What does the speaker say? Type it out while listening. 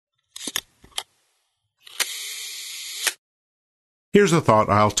Here's a thought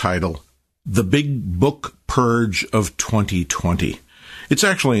I'll title, The Big Book Purge of 2020. It's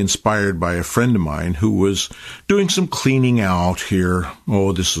actually inspired by a friend of mine who was doing some cleaning out here.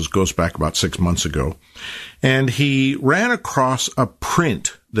 Goes back about 6 months ago. And he ran across a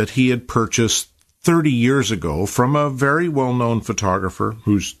print that he had purchased 30 years ago from a very well-known photographer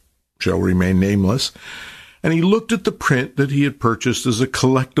whose shall remain nameless. And he looked at the print that he had purchased as a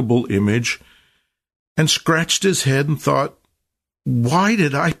collectible image and scratched his head and thought, why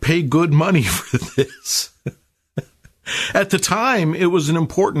did I pay good money for this? At the time, it was an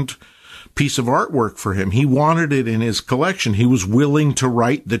important piece of artwork for him. He wanted it in his collection. He was willing to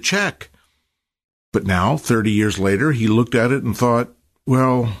write the check. But now, 30 years later, he looked at it and thought,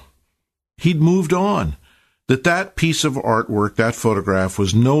 well, he'd moved on. That piece of artwork, that photograph,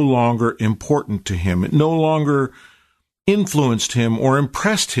 was no longer important to him. It no longer influenced him or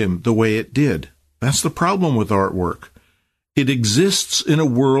impressed him the way it did. That's the problem with artwork. It exists in a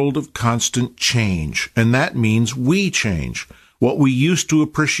world of constant change, and that means we change. What we used to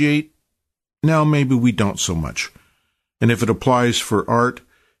appreciate, now maybe we don't so much. And if it applies for art,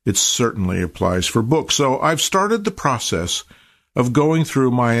 it certainly applies for books. So I've started the process of going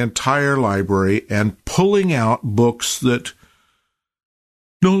through my entire library and pulling out books that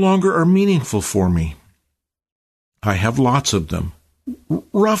no longer are meaningful for me. I have lots of them.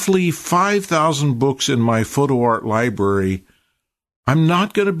 Roughly 5,000 books in my photo art library. I'm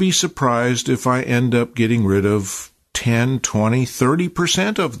not going to be surprised if I end up getting rid of 10, 20,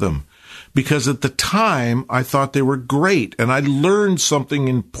 30% of them. Because at the time, I thought they were great, and I learned something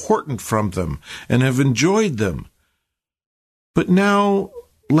important from them and have enjoyed them. But now,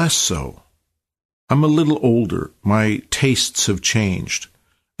 less so. I'm a little older. My tastes have changed.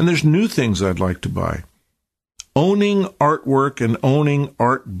 And there's new things I'd like to buy. Owning artwork and owning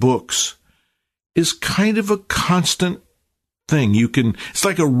art books is kind of a constant thing. It's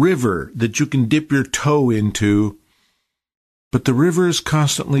like a river that you can dip your toe into, but the river is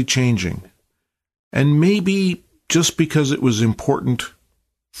constantly changing. And maybe just because it was important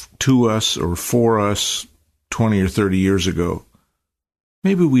to us or for us 20 or 30 years ago,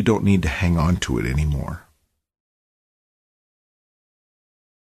 maybe we don't need to hang on to it anymore.